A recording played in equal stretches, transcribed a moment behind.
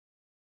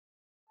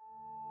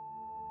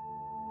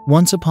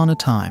Once upon a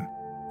time,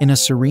 in a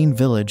serene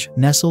village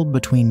nestled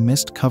between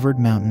mist-covered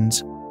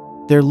mountains,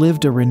 there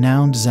lived a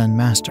renowned Zen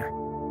master.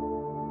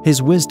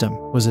 His wisdom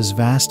was as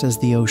vast as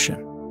the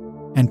ocean,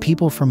 and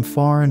people from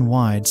far and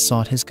wide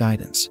sought his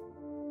guidance.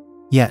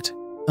 Yet,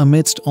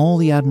 amidst all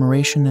the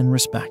admiration and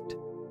respect,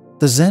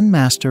 the Zen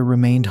master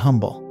remained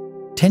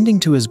humble, tending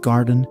to his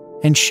garden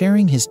and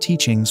sharing his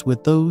teachings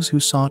with those who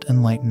sought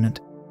enlightenment.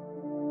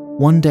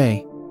 One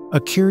day, a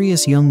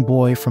curious young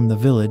boy from the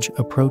village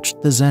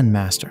approached the Zen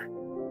master.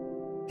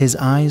 His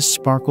eyes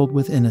sparkled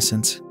with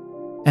innocence,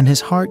 and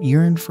his heart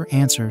yearned for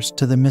answers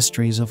to the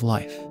mysteries of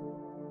life.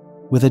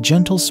 With a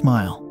gentle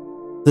smile,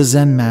 the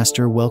Zen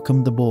master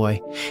welcomed the boy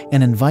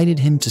and invited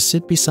him to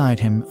sit beside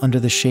him under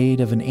the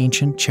shade of an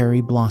ancient cherry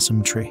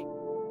blossom tree.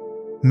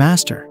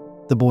 "Master,"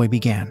 the boy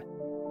began,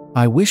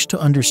 "I wish to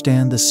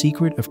understand the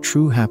secret of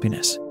true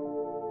happiness.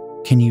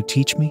 Can you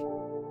teach me?"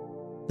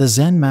 The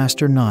Zen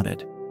master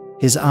nodded,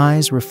 his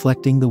eyes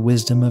reflecting the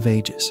wisdom of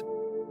ages.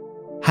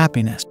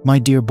 "Happiness, my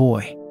dear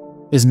boy,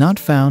 is not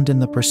found in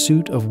the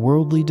pursuit of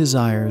worldly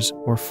desires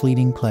or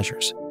fleeting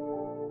pleasures.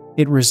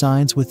 It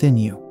resides within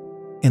you,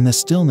 in the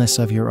stillness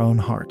of your own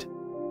heart."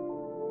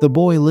 The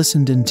boy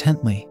listened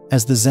intently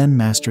as the Zen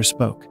master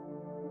spoke,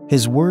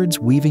 his words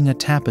weaving a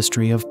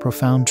tapestry of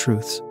profound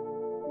truths.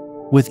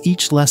 With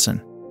each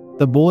lesson,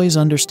 the boy's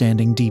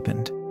understanding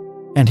deepened,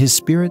 and his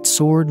spirit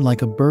soared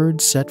like a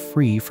bird set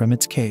free from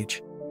its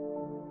cage.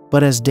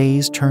 But as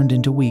days turned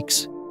into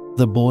weeks,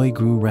 the boy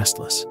grew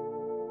restless.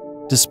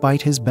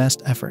 Despite his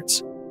best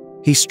efforts,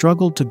 he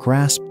struggled to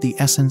grasp the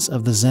essence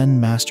of the Zen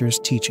master's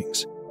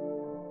teachings.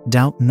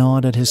 Doubt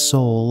gnawed at his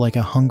soul like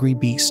a hungry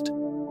beast,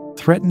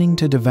 threatening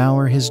to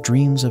devour his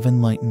dreams of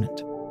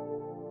enlightenment.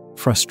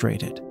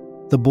 Frustrated,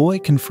 the boy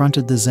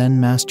confronted the Zen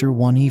master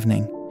one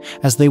evening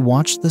as they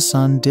watched the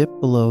sun dip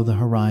below the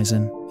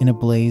horizon in a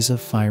blaze of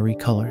fiery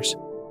colors.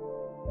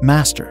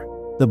 "Master,"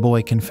 the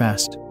boy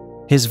confessed,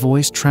 his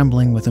voice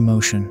trembling with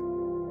emotion,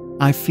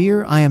 "I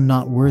fear I am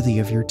not worthy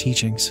of your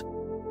teachings.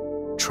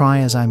 Try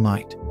as I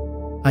might,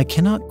 I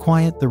cannot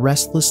quiet the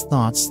restless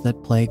thoughts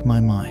that plague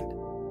my mind."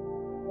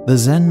 The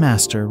Zen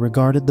master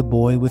regarded the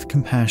boy with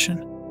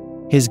compassion,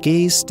 his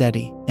gaze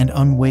steady and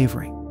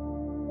unwavering.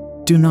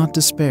 "Do not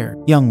despair,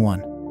 young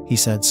one," he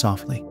said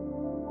softly.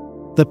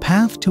 "The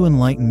path to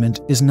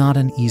enlightenment is not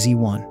an easy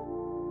one,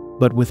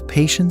 but with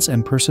patience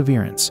and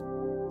perseverance,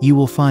 you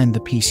will find the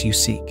peace you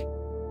seek."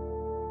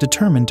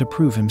 Determined to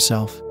prove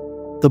himself,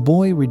 the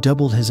boy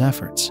redoubled his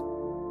efforts,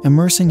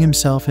 immersing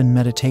himself in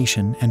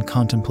meditation and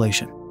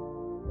contemplation.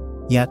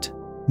 Yet,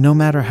 no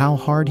matter how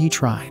hard he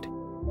tried,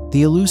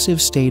 the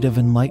elusive state of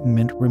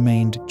enlightenment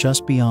remained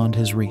just beyond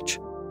his reach.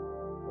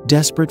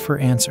 Desperate for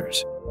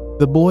answers,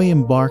 the boy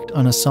embarked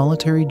on a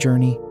solitary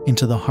journey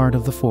into the heart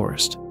of the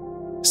forest,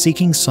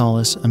 seeking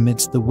solace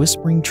amidst the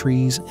whispering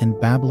trees and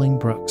babbling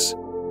brooks.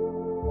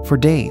 For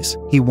days,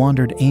 he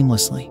wandered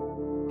aimlessly,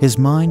 his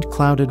mind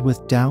clouded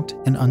with doubt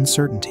and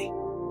uncertainty.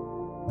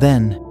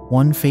 Then,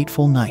 one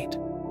fateful night,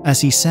 as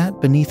he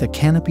sat beneath a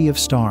canopy of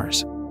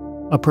stars,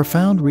 a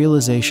profound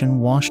realization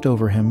washed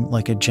over him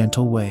like a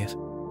gentle wave.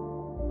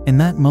 In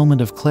that moment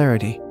of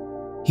clarity,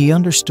 he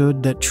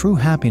understood that true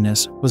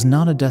happiness was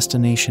not a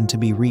destination to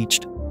be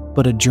reached,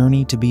 but a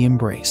journey to be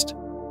embraced.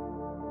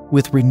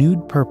 With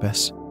renewed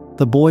purpose,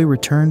 the boy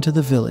returned to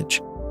the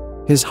village,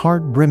 his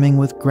heart brimming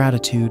with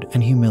gratitude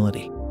and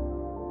humility.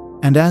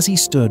 And as he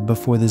stood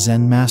before the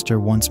Zen master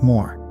once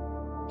more,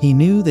 he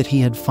knew that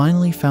he had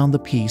finally found the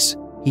peace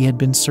he had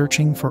been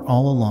searching for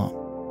all along.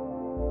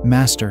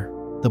 "Master,"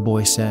 the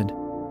boy said,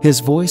 his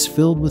voice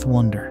filled with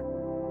wonder,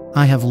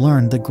 "I have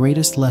learned the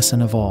greatest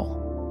lesson of all,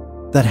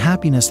 that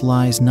happiness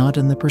lies not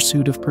in the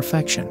pursuit of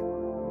perfection,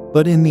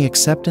 but in the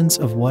acceptance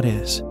of what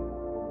is."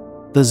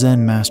 The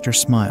Zen master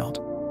smiled,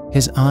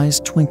 his eyes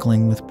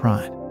twinkling with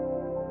pride.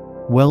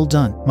 "Well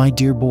done, my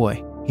dear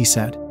boy," he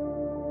said.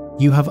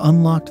 "You have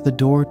unlocked the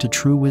door to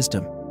true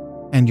wisdom,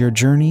 and your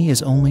journey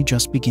is only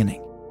just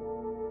beginning."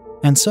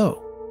 And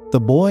so, the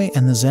boy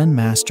and the Zen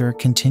master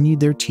continued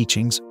their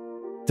teachings,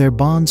 their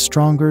bond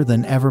stronger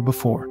than ever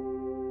before.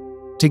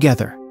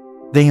 Together,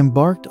 they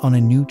embarked on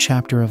a new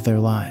chapter of their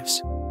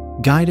lives,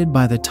 guided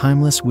by the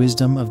timeless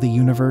wisdom of the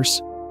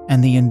universe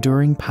and the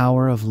enduring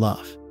power of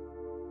love.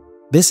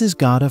 This is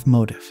God of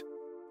Motive.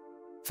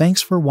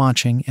 Thanks for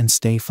watching and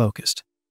stay focused.